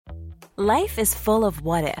Life is full of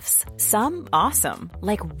what-ifs. Some awesome,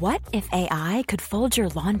 like what if AI could fold your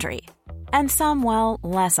laundry? And some, well,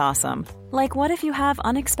 less awesome, like what if you have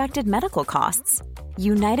unexpected medical costs?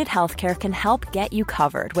 United Healthcare can help get you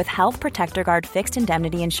covered with Health Protector Guard fixed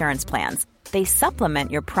indemnity insurance plans. They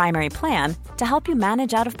supplement your primary plan to help you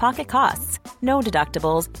manage out-of-pocket costs. No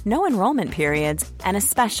deductibles, no enrollment periods, and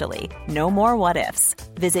especially no more what-ifs.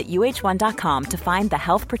 Visit uh1.com to find the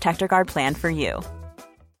Health Protector Guard plan for you.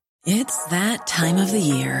 It's that time of the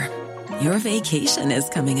year. Your vacation is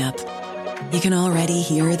coming up. You can already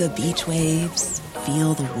hear the beach waves,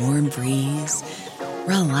 feel the warm breeze,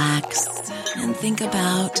 relax, and think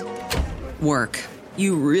about work.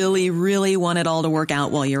 You really, really want it all to work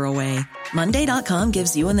out while you're away. Monday.com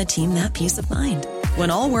gives you and the team that peace of mind.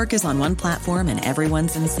 When all work is on one platform and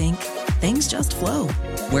everyone's in sync, things just flow.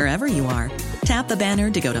 Wherever you are, tap the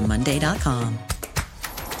banner to go to Monday.com.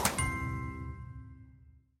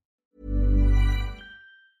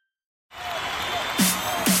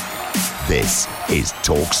 This is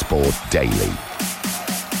TalkSport Daily.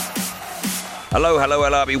 Hello.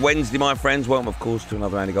 Happy Wednesday, my friends. Welcome, of course, to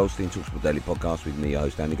another Andy Goldstein TalkSport Daily podcast with me, your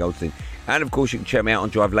host, Andy Goldstein. And, of course, you can check me out on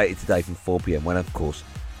Drive later today from 4 p.m. when, of course,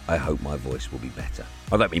 I hope my voice will be better.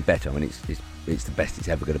 I don't mean better. I mean, it's the best it's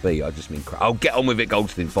ever going to be. I just mean I'll get on with it,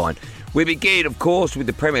 Goldstein, fine. We begin, of course, with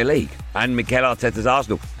the Premier League. And Mikel Arteta's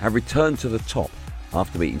Arsenal have returned to the top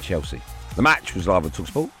after beating Chelsea. The match was live on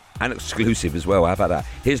TalkSport and exclusive as well. How about that?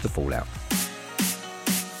 Here's the fallout.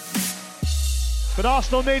 But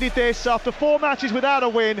Arsenal needed this. After 4 matches without a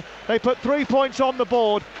win, they put 3 points on the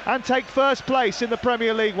board and take first place in the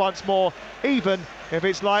Premier League once more, even if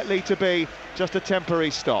it's likely to be just a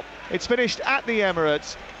temporary stop. It's finished at the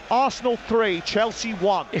Emirates. Arsenal 3, Chelsea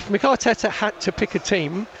 1. If Mikel Arteta had to pick a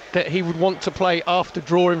team that he would want to play after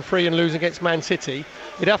drawing 3 and losing against Man City,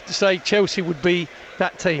 you'd have to say Chelsea would be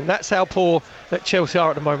that team. That's how poor that Chelsea are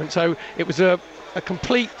at the moment. So it was a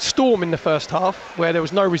complete storm in the first half where there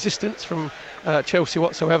was no resistance from Chelsea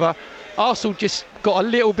whatsoever. Arsenal just got a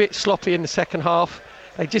little bit sloppy in the second half.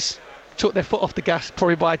 They just took their foot off the gas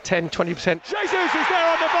probably by 10-20%. Jesus is there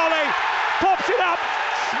on the volley, pops it up,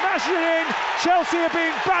 smashes it in. Chelsea are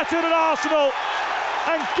being battered at Arsenal,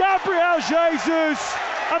 and Gabriel Jesus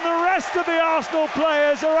and the rest of the Arsenal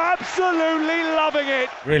players are absolutely loving it.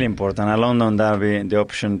 Really important. A London derby, the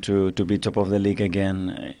option to be top of the league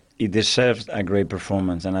again. It deserves a great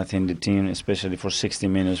performance, and I think the team, especially for 60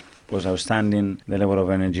 minutes, was outstanding. The level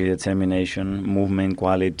of energy, determination, movement,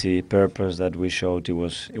 quality, purpose that we showed, it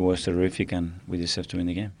was terrific, and we deserve to win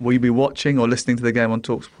the game. Will you be watching or listening to the game on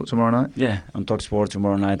TalkSport tomorrow night? Yeah, on TalkSport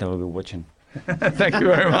tomorrow night I will be watching. Thank you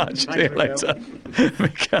very much. See you later.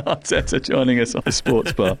 Mikel Arteta joining us on the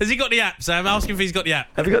Sports Bar. Has he got the app, Sam? Ask him if he's got the app.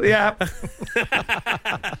 Have you got the app?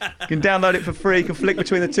 You can download it for free. You can flick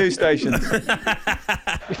between the 2 stations.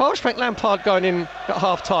 If I was Frank Lampard going in at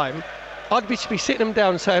half-time, I'd be sitting them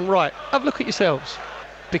down and saying, right, have a look at yourselves.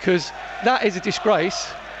 Because that is a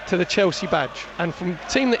disgrace to the Chelsea badge. And from the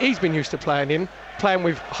team that he's been used to playing in, playing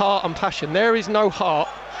with heart and passion, there is no heart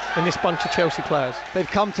in this bunch of Chelsea players. They've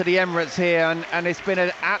come to the Emirates here and it's been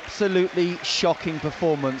an absolutely shocking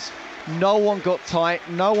performance. No one got tight,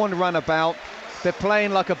 no one ran about. They're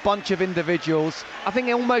playing like a bunch of individuals. I think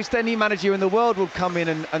almost any manager in the world would come in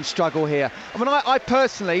and struggle here. I mean, I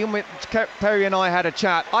personally, and Perry and I had a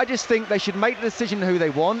chat, I just think they should make the decision who they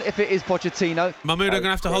want, if it is Pochettino. Mahmood, I'm going to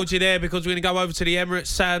have to hold you there because we're going to go over to the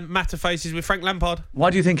Emirates Matter Faces with Frank Lampard. Why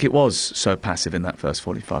do you think it was so passive in that first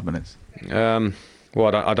 45 minutes?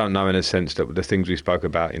 Well, I don't know in a sense that the things we spoke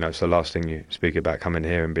about, it's the last thing you speak about, coming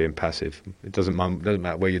here and being passive. It doesn't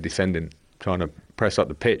matter where you're defending, trying to press up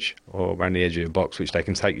the pitch or around the edge of your box, which they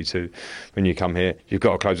can take you to when you come here. You've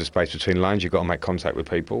got to close the space between lanes, you've got to make contact with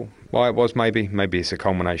people. Why it was maybe it's a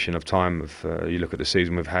culmination of time of you look at the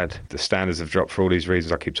season we've had, the standards have dropped for all these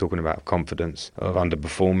reasons I keep talking about, of confidence, of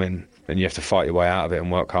underperforming, and you have to fight your way out of it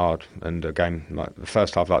and work hard. And a game like the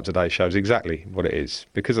first half like today shows exactly what it is.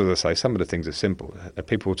 Because as I say, some of the things are simple.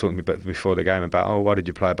 People were talking before the game about, why did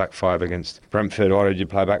you play a back 5 against Brentford? Why did you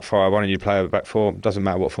play a back 5? Why don't you play a back 4? Doesn't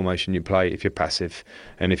matter what formation you play if you're passive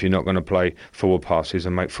and if you're not going to play forward passes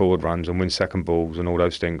and make forward runs and win second balls and all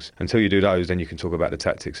those things. Until you do those, then you can talk about the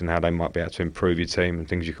tactics and how they might be able to improve your team and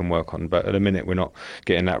things you can work on. But at the minute, we're not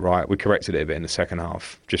getting that right. We corrected it a bit in the second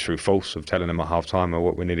half, just through force of telling them at half-time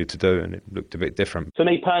what we needed to do, and it looked a bit different. For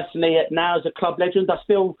me personally, now as a club legend, I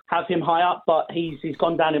still have him high up, but he's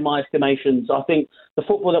gone down in my estimations. I think the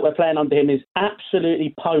football that we're playing under him is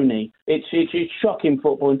absolutely pony. It's shocking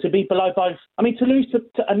football, and to be below both, I mean, to lose to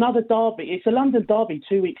another derby, it's a London derby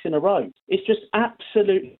 2 weeks in a row. It's just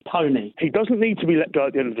absolute pony. He doesn't need to be let go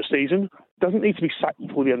at the end of the season. doesn't need to be sacked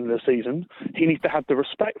before the end of the season. He needs to have the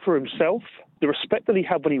respect for himself, the respect that he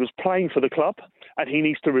had when he was playing for the club, and he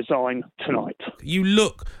needs to resign tonight. You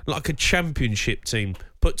look like a championship team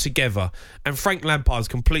put together, and Frank Lampard's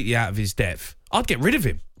completely out of his depth. I'd get rid of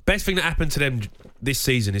him. Best thing that happened to them this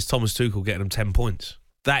season is Thomas Tuchel getting them 10 points.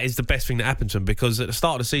 That is the best thing that happened to them, because at the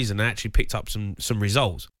start of the season they actually picked up some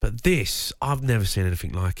results. But this, I've never seen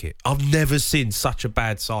anything like it. I've never seen such a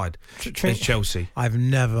bad side as Chelsea. I've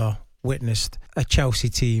never witnessed a Chelsea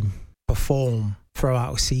team perform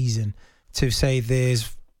throughout a season to say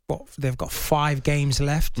they've got 5 games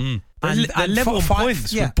left. And they're level on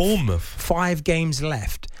points with Bournemouth. 5 games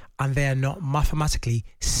left, and they're not mathematically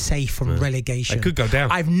safe from relegation. They could go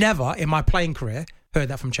down. I've never, in my playing career, heard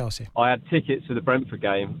that from Chelsea. I had tickets to the Brentford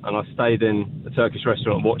game, and I stayed in a Turkish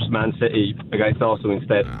restaurant and watched Man City against Arsenal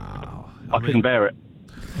instead. I couldn't bear it.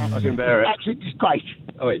 I couldn't bear it. Absolute disgrace.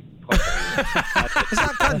 Oh, wait. Is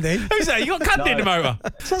that Candy? Who's that? You got Candy in the motor?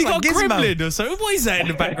 You got like Gremlin or something? What is that in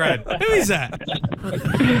the background? Who is that?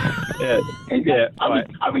 Yeah.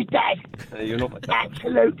 I'm his dad. You're not my dad.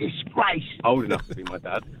 Absolute disgrace. Old enough to be my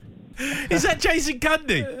dad. Is that Jason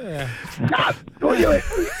Cundy? No,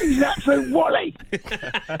 he's an absolute wally.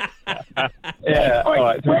 Yeah, all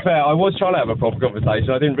right. To be fair, I was trying to have a proper conversation.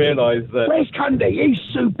 I didn't realise that. Where's Cundy? He's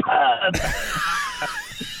superb.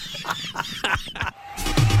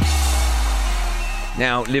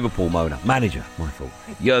 Now, Liverpool manager, my fault,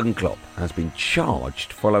 Jurgen Klopp has been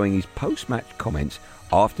charged following his post-match comments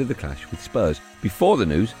after the clash with Spurs. Before the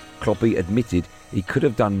news, Kloppy admitted he could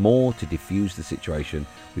have done more to defuse the situation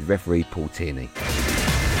with referee Paul Tierney.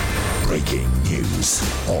 Breaking news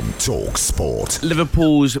on Talk Sport.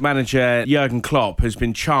 Liverpool's manager Jurgen Klopp has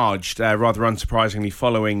been charged, rather unsurprisingly,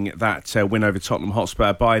 following that win over Tottenham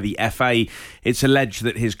Hotspur by the FA. It's alleged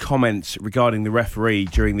that his comments regarding the referee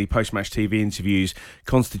during the post-match TV interviews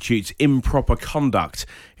constitutes improper conduct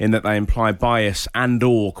in that they imply bias and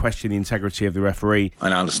or question the integrity of the referee.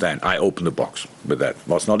 And I understand. I opened the box with that. It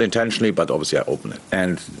was not intentionally, but obviously I opened it.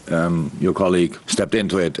 And your colleague stepped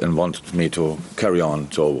into it and wanted me to carry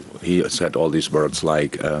on. So he said all these words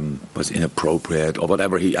like was inappropriate or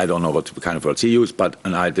whatever. I don't know what kind of words he used,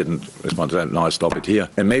 and I didn't respond to that. No, I stop it here.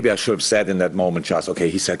 And maybe I should have said in that moment just, okay,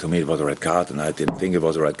 he said to me it was a red card and I didn't think it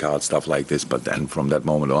was a red card, stuff like this. But then from that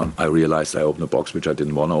moment on, I realized I opened a box which I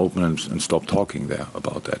didn't want to open and stopped talking there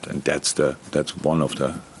about that. And that's one of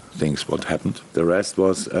the things what happened. The rest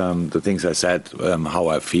was the things I said, how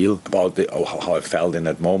I feel about how I felt in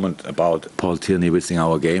that moment about Paul Tierney visiting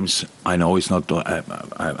our games. I know he's not.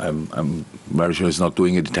 I'm very sure he's not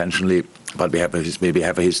doing it intentionally. But we maybe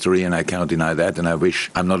have a history, and I cannot deny that. And I wish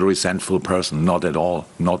I'm not a resentful person, not at all,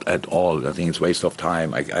 not at all. I think it's a waste of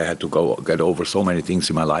time. I had to get over so many things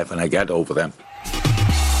in my life, and I get over them.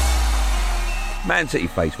 Man City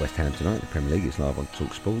face West Ham tonight. The Premier League is live on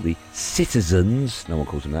TalkSport. The citizens, no one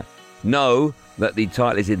calls them that, know that the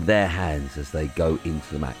title is in their hands as they go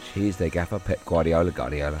into the match. Here's their gaffer, Pep Guardiola, no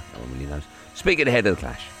one really knows, speaking ahead of the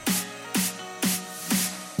clash.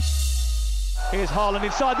 Here's Haaland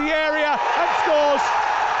inside the area and scores.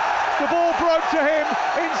 The ball broke to him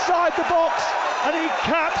inside the box and he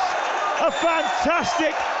caps a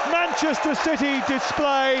fantastic Manchester City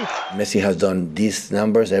display. Messi has done these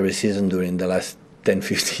numbers every season during the last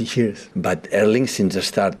 10-15 years. But Erling, since the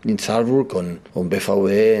start in Salzburg, on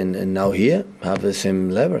BVB and now here, have the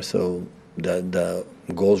same level. So the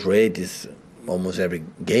goals rate is almost every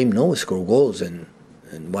game, score goals and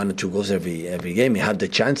 1 or 2 goals every game. He had the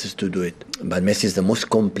chances to do it. But Messi is the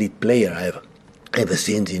most complete player I've ever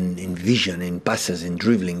seen in vision, in passes, in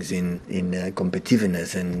dribblings, in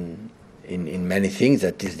competitiveness, and in many things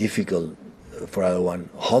that is difficult for other one.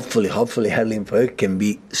 Hopefully Erling can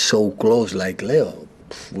be so close like Leo.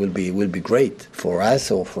 Will be great for us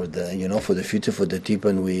or for the for the future for the team,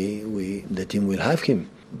 and the team will have him.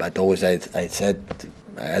 But always I said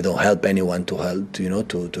I don't help anyone to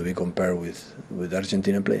be compared with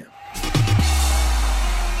Argentina player.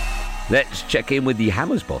 Let's check in with the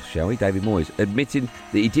Hammers boss, shall we? David Moyes, admitting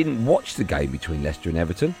that he didn't watch the game between Leicester and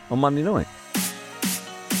Everton on Monday night.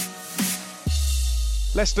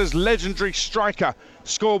 Leicester's legendary striker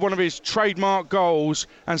scored one of his trademark goals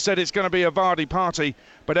and said it's going to be a Vardy party,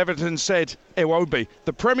 but Everton said it won't be.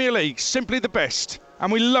 The Premier League, simply the best,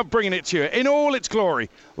 and we love bringing it to you in all its glory,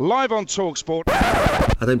 live on TalkSport.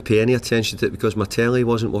 I didn't pay any attention to it because my telly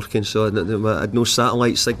wasn't working, so I had no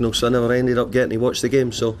satellite signal, so I never ended up getting to watch the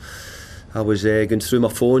game. So I was going through my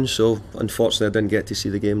phone, so unfortunately I didn't get to see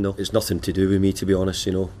the game. No, it's nothing to do with me, to be honest.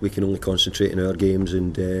 We can only concentrate on our games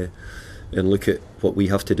and look at what we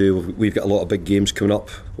have to do. We've got a lot of big games coming up.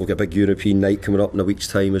 We've got a big European night coming up in a week's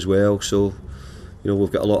time as well. So,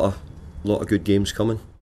 we've got a lot a lot of good games coming.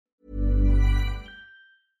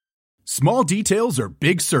 Small details are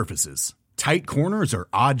big surfaces. Tight corners are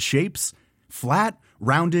odd shapes. Flat,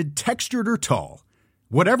 rounded, textured, or tall.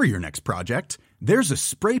 Whatever your next project, there's a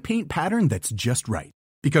spray paint pattern that's just right.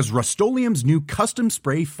 Because Rust-Oleum's new Custom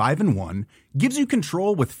Spray 5-in-1 gives you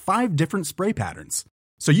control with 5 different spray patterns.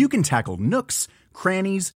 So you can tackle nooks,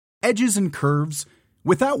 crannies, edges, and curves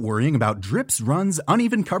without worrying about drips, runs,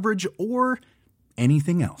 uneven coverage, or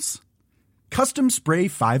anything else. Custom Spray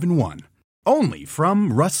 5-in-1. Only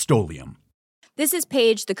from Rust-Oleum. This is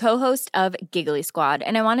Paige, the co-host of Giggly Squad,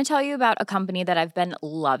 and I want to tell you about a company that I've been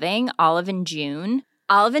loving, Olive & June.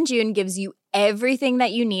 Olive & June gives you everything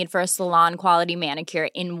that you need for a salon-quality manicure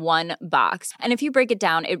in one box. And if you break it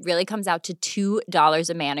down, it really comes out to $2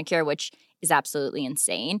 a manicure, which is absolutely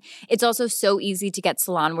insane. It's also so easy to get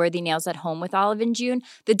salon-worthy nails at home with Olive & June.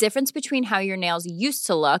 The difference between how your nails used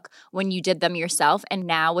to look when you did them yourself and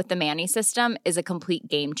now with the Mani system is a complete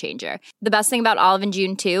game changer. The best thing about Olive &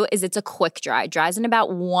 June, too, is it's a quick dry. Dries in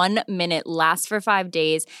about 1 minute, lasts for 5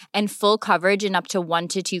 days, and full coverage in up to 1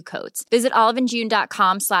 to 2 coats. Visit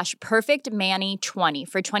oliveandjune.com/perfectmani20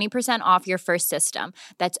 for 20% off your first system.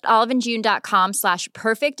 That's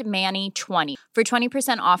oliveandjune.com/perfectmani20 for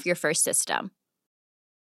 20% off your first system.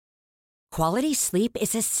 Quality sleep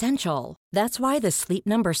is essential. That's why the Sleep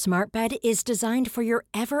Number Smart Bed is designed for your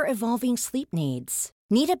ever-evolving sleep needs.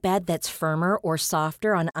 Need a bed that's firmer or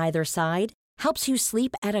softer on either side? Helps you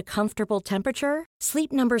sleep at a comfortable temperature?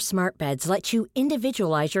 Sleep Number Smart Beds let you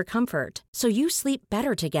individualize your comfort, so you sleep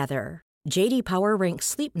better together. J.D. Power ranks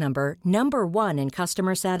Sleep Number number 1 in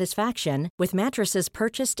customer satisfaction with mattresses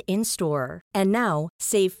purchased in-store. And now,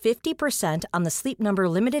 save 50% on the Sleep Number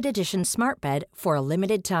Limited Edition Smart Bed for a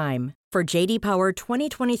limited time. For J.D. Power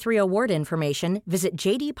 2023 award information, visit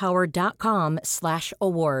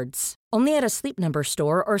jdpower.com/awards. Only at a Sleep Number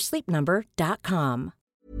store or sleepnumber.com.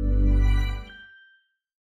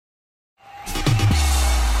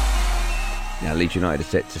 Now, Leeds United are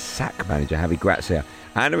set to sack manager Javi Gracia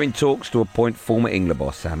and are in talks to appoint former England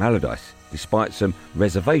boss Sam Allardyce. Despite some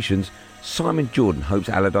reservations, Simon Jordan hopes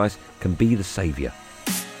Allardyce can be the saviour.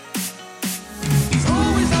 He's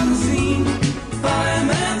always on the scene,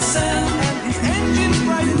 fireman Sam, and his engine's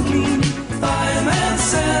bright and clean. Fireman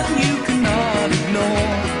Sam, you cannot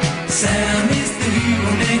ignore. Sam is the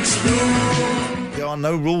hero next door. There are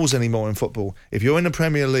no rules anymore in football. If you're in the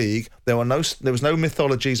Premier League, there was no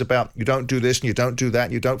mythologies about you don't do this and you don't do that,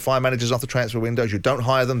 and you don't fire managers off the transfer windows, you don't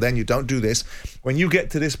hire them, then you don't do this. When you get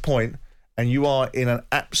to this point and you are in an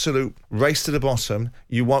absolute race to the bottom,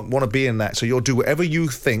 you won't want to be in that. So you'll do whatever you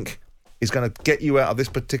think is going to get you out of this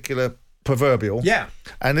particular proverbial. Yeah.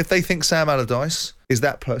 And if they think Sam Allardyce is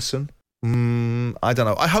that person, I don't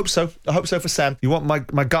know. I hope so. I hope so for Sam. You want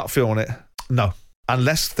my gut feel on it? No.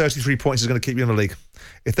 Unless 33 points is going to keep you in the league.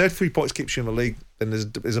 If 33 points keeps you in the league, then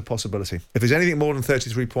there's a possibility. If there's anything more than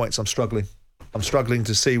 33 points, I'm struggling. I'm struggling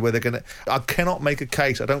to see where they're going to... I cannot make a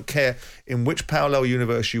case. I don't care in which parallel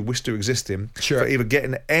universe you wish to exist in for either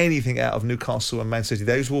getting anything out of Newcastle and Man City.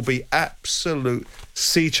 Those will be absolute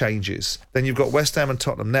sea changes. Then you've got West Ham and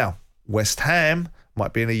Tottenham. Now, West Ham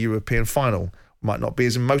might be in a European final, might not be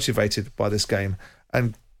as motivated by this game.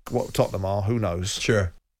 And what Tottenham are, who knows?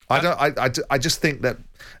 Sure. I just think that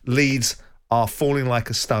Leeds are falling like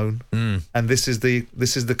a stone, and this is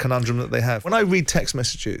the conundrum that they have. When I read text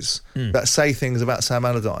messages that say things about Sam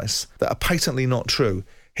Allardyce that are patently not true,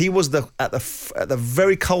 he was at the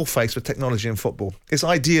very coalface of technology in football. This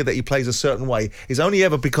idea that he plays a certain way is only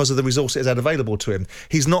ever because of the resources that available to him.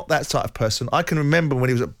 He's not that type of person. I can remember when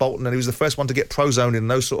he was at Bolton and he was the first one to get Prozone and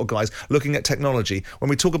those sort of guys looking at technology. When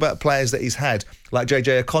we talk about players that he's had, like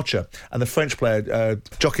JJ Okocha and the French player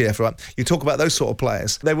Jokieff, right? You talk about those sort of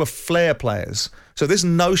players. They were flair players. So this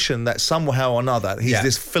notion that somehow or another he's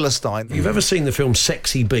this Philistine. You've ever seen the film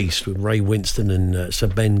Sexy Beast with Ray Winston and Sir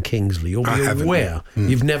Ben Kingsley? You'll be aware.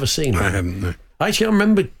 You've never seen it? I haven't, no. Actually, I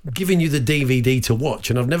remember giving you the DVD to watch,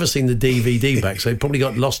 and I've never seen the DVD back, so it probably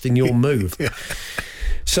got lost in your move.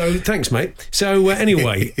 So, thanks, mate. So,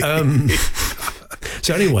 anyway...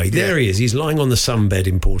 there he is. He's lying on the sunbed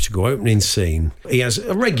in Portugal, opening scene. He has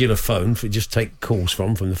a regular phone for just take calls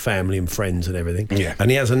from the family and friends and everything. Yeah. And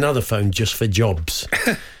he has another phone just for jobs.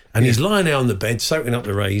 And he's lying there on the bed, soaking up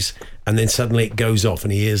the rays, and then suddenly it goes off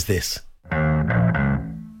and he hears this. Good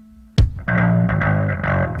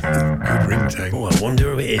ringtone. Oh, I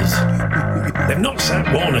wonder who it is. They've not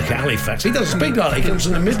sacked Warnock at Halifax. He doesn't speak like that. He comes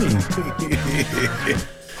from the Midlands.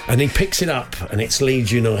 And he picks it up, and it's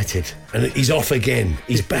Leeds United. And he's off again.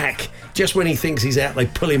 He's back. Just when he thinks he's out, they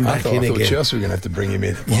pull him back in again. I thought Chelsea were going to have to bring him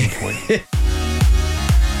in at one point.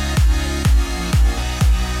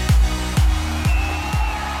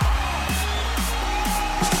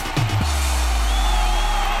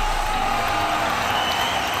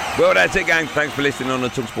 Well, that's it, gang. Thanks for listening on the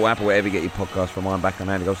TalkSport app or wherever you get your podcast from. I'm back on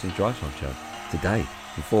Andy Goldstein's Drive Time Show today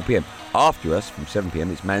from 4 p.m. After us, from 7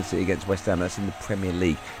 p.m, it's Man City against West Ham. That's in the Premier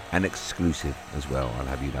League, and exclusive as well, I'll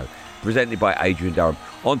have you know. Presented by Adrian Durham.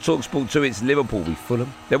 On TalkSport 2, it's Liverpool v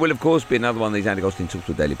Fulham. There will, of course, be another one of these Andy Goldstein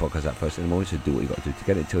TalkSport Daily podcasts out first in the morning, so do what you've got to do to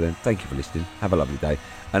get it. Until then, thank you for listening. Have a lovely day.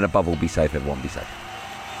 And above all, be safe, everyone. Be safe.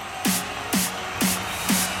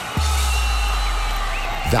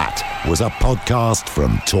 That was a podcast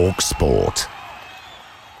from TalkSport.